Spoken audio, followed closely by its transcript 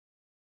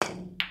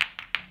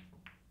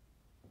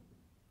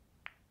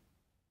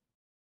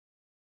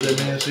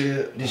man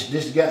said?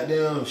 This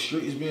goddamn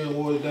street is being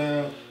watered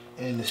down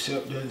and the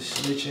scepter is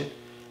snitching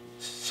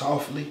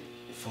softly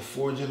for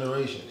 4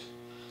 generations.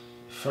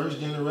 First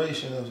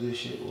generation of this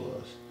shit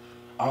was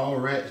all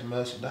rats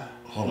must die.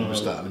 Hold on,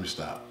 let me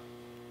stop.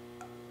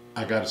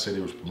 I gotta say they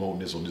was promoting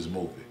this on this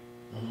movie.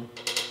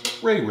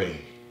 Ray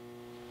Ray.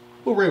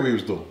 What Ray Ray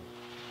was doing?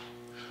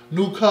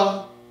 New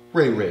car,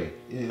 Ray Ray.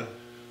 Yeah.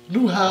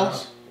 New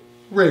house,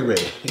 Ray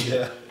Ray.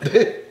 Yeah.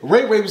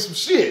 Ray Ray was some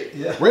shit.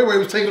 Yeah. Ray Ray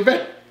was taking it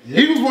back. Yeah.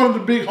 He was one of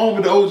the big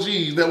homie, the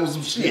OGs, that was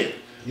some shit.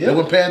 Yeah. That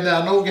wasn't passing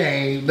down no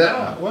game.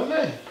 What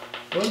name?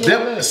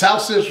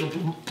 South Central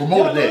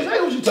promoted that. I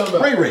know what you talking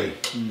about. Ray Ray.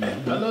 I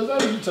know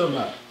what you talking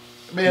about.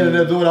 Man, and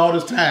they're doing all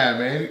this time,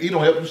 man. He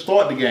don't help you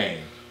start the game.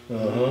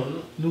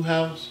 New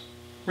house,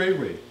 Ray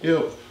Ray.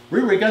 Yo,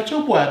 Ray Ray got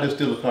your boy out there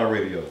steal a car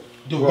radio.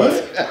 Do what?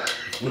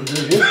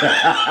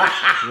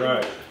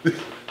 Right.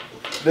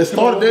 That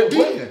started that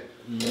then.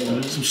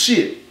 Some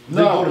shit.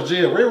 They go to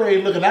jail. Ray Ray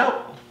ain't looking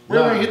out. Ray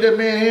Ray hit that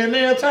man here and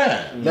there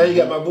time. Now you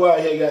got my boy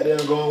out here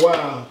goddamn going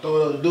wild,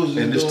 throwing up the deuces.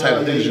 And this type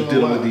of things you're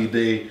dealing with these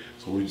days.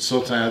 So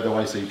sometimes that's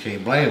why I say you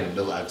can't blame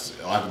them. I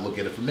can look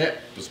at it from that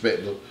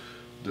perspective.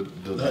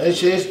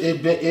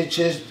 It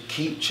just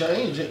keep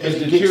changing. It's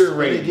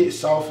deteriorating. It gets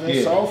softer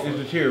and softer. It's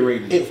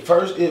deteriorating. At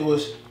first it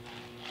was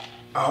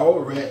all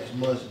rats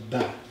must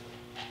die.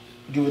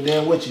 Give a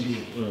damn what you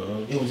did.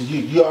 It was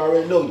you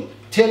already know you.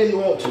 Tell it you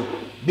want to.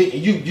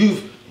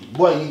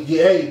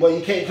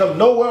 You can't come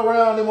nowhere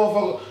around them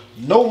motherfucker.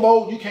 No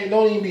more. You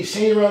don't even be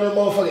seen around them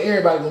motherfucker.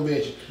 Everybody gonna be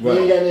at you. Right.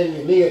 You ain't got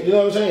nothing. You know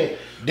what I'm saying?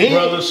 Then,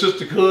 brother,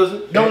 sister,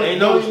 cousin, don't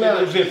even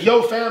matter.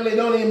 Your family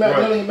don't even matter.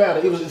 Right. Don't even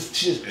matter. It was just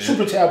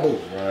super taboo.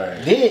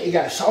 Right. Then it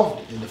got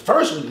soft. And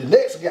the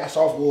next got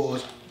soft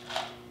was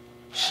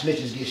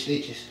snitches get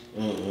stitches.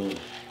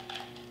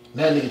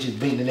 Now nigga just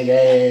beat the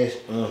nigga ass.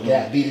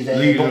 Got beat his ass.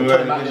 Don't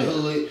put him out the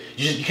hood.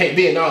 You can't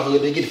be in our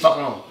hood. They get the fuck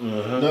on. You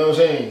know what I'm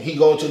saying? He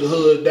go to the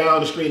hood down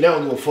the street. They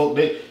don't give a fuck.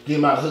 They get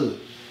him out of the hood.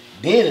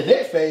 Then the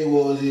next phase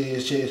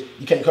is just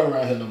you can't come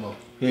around here no more.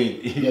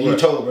 You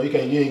told, bro, you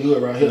ain't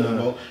good around here no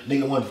more.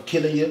 Nigga wasn't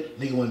killing you,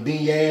 nigga wasn't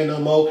beating your ass no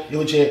more. It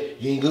was just,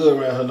 you ain't good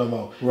around here no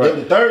more. Right. Then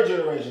the third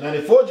generation, now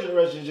the fourth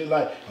generation is just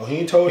like, oh, he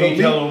ain't told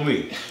on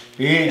me.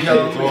 He ain't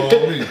telling me.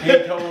 He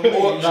ain't told on me.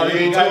 He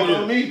ain't told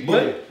on me.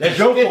 But that's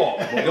your fault.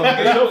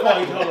 That's your fault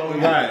he told on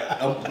me. Right.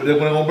 They're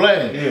gonna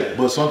blame. Yeah.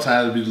 But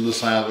sometimes it be the little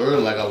signs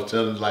early, like I was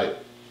telling, like,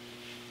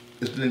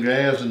 this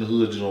nigga ass in the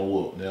hood, you don't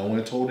whoop. They went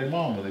and told their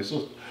mama and their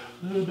sister,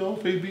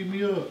 Dawgface beat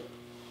me up.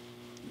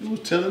 He was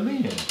telling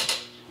me.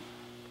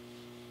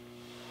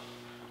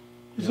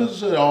 He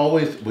just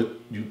always, but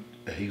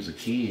he was a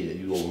kid,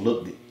 you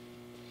overlooked it.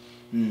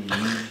 I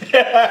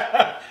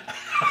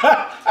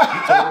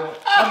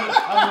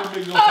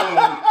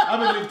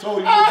been told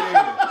you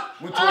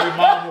went to their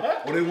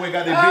mama or they went and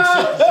got their big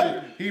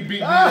sister. He beat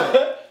me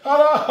up.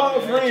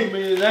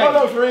 Hold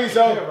on, freeze.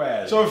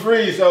 So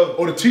freeze.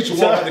 Or the teacher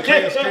walked out the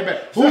class, came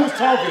back. Who was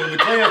talking in the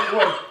class?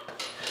 Was?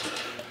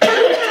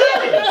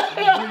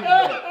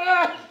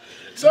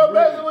 So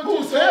basically what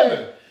you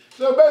said.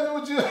 So basically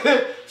what you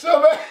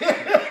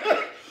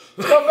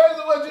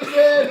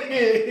said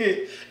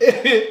is,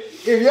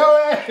 if y'all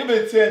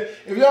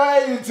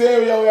ain't tell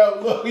me your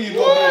ass look, you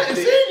know what? It's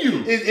in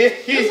you.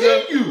 It's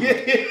in you.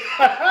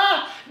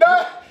 No,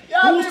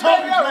 who was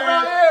talking,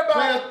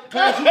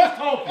 class? Who was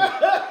talking?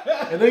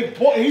 And he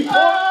pointed him.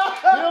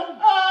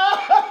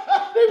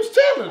 They was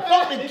telling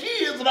fucking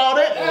kids and all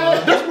that.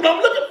 That's what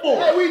I'm looking for.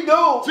 Hey, we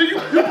do. See, you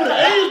put an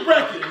age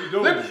bracket.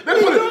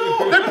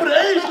 They put an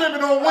age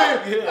limit on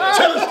when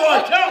Taylor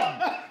started counting.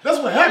 That's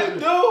what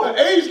happened.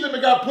 The age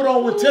limit got put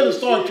on when Taylor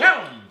started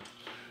counting.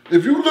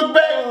 If you look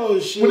back,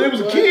 when they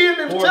was a kid,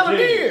 they was telling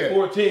me.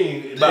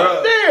 14.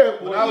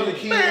 When I was a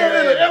kid,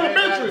 man, in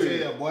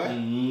elementary.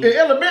 In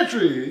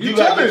elementary. You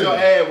got to get your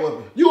ass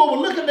whooping. You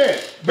overlooking that.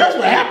 That's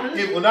what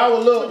happened. When I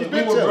was little, if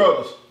we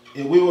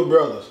were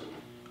brothers,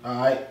 all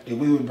right, if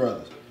we were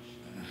brothers,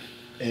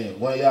 and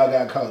one of y'all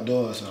got caught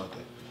doing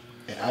something,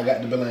 and I got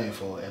the blame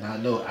for it, and I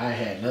know I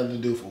had nothing to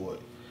do for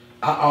it,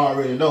 I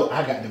already know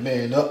I got the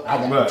man up,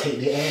 I got to take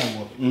the ass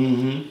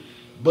whooping.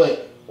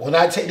 But when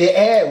I take the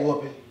ass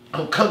whooping,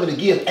 I'm coming to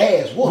give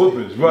ass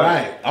whoopings.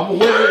 Right. I'm gonna win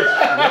this.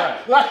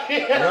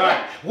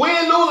 Right.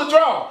 Win, lose, or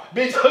draw.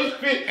 Bitch,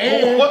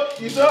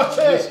 you know what I'm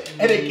saying?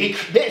 And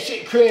that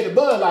shit created a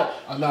buzz like,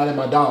 oh, nah, that's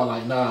my dog.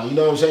 Like, nah, you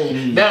know what I'm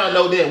saying? Now I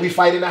know that we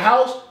fight in the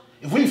house.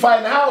 If we fight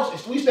in the house,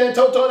 if we stand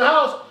toe-to-toe in the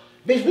house,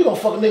 bitch, we gonna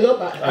fuck a nigga up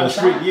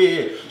outside.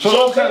 Yeah.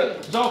 So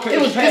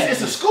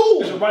it's a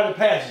school. It's a rite of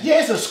passage.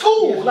 Yeah, it's a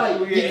school. Yeah, like,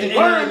 you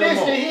learn this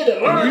and here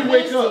to learn you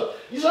wake up.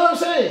 You know what I'm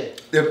saying?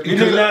 You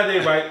niggas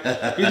nowadays, right?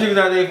 You niggas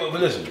nowadays, but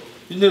listen,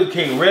 you niggas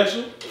can't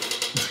wrestle.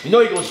 You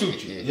know he gonna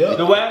shoot you. You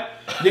know why?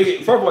 Nigga,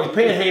 first of all, your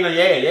pants hanging on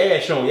your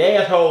ass showing, your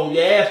asshole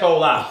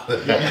out.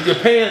 Your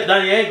pants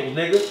down your ankles,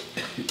 nigga.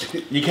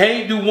 You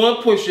can't do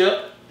one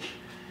push-up.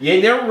 You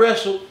ain't never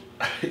wrestled.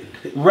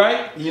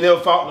 Right? You never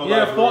fought nobody. You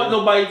never fought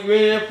nobody. You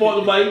ain't never fought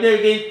nobody. You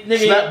never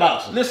get slap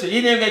boxing. Listen,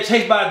 you never got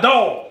chased by a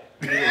dog.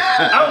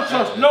 I don't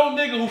trust no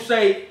nigga who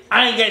say,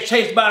 I ain't get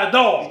chased by a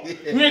dog. You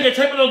ain't get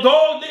chased by no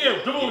dog,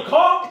 nigga, driven the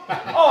car?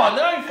 Oh,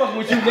 now I ain't fucking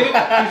with you, nigga.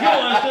 Cause you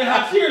don't understand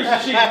how serious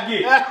this shit can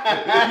get.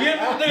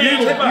 Nigga ain't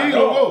chased by a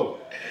dog.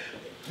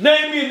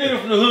 Name me a nigga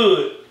from the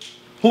hood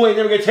who ain't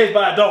never get chased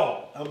by a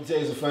dog. I'm gonna tell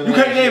you some funny. You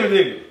can't name a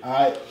nigga.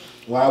 Alright.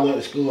 When I went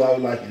to school, I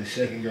was like in the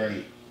 2nd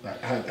grade.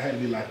 Like I had to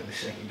be like in the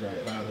 2nd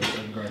grade. When I was in the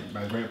 2nd grade,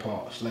 my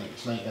grandpa, Slate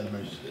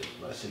Elementary School,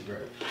 my 6th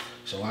grade.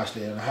 So I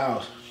stayed in the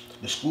house.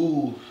 The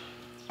school,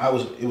 it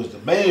was the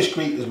main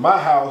street is my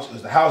house,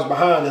 is the house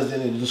behind us,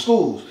 and it was the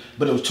schools.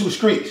 But it was 2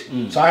 streets.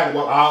 So I had to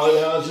walk all the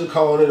way down to the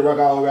corner to walk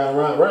all the way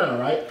around,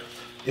 right?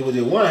 It was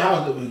in one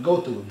house that we could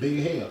go through with big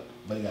hell,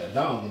 but it got a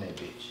dog in that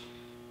bitch.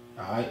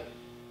 Alright?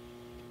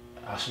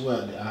 I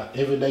swear,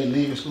 every day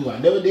leaving school, I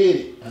never did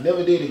it. I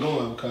never did it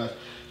going because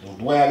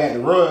the way I got to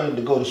run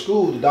to go to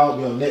school, the dog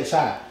be on the next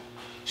side.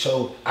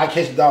 So I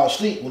catch the dog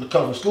asleep when it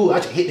come from school. I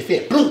just hit the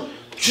fence, boom.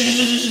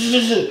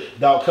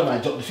 Dog come out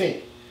and jump the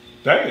fence.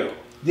 Damn.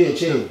 Yeah,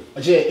 chill.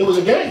 It was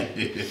a game.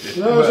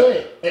 You know what I'm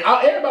saying? And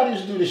everybody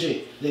used to do this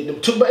shit.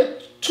 2,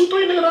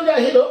 3 niggas done got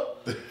hit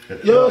up.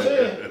 You know what I'm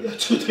saying?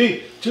 2,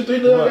 3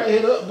 niggas done got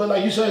hit up. But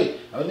like you say,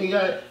 a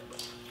nigga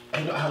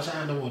ain't no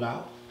outside no more,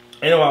 dog.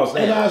 Ain't no outside.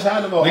 Ain't no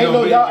outside no more. Ain't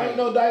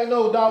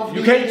no dog.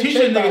 You can't teach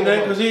that nigga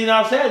nothing because he ain't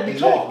outside to be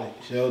taught.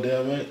 So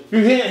damn right.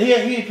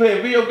 He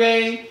playing video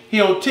game, he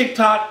on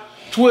TikTok,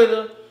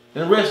 Twitter,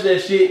 and the rest of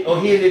that shit,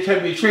 or he in there trying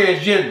to be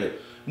transgender.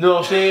 You know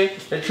what I'm saying?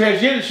 That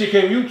transgender shit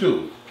came from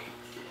YouTube.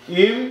 You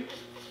hear me?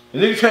 The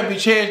nigga trying to be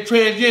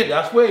transgender,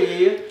 I swear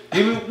he is.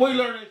 Where you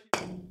learn that shit?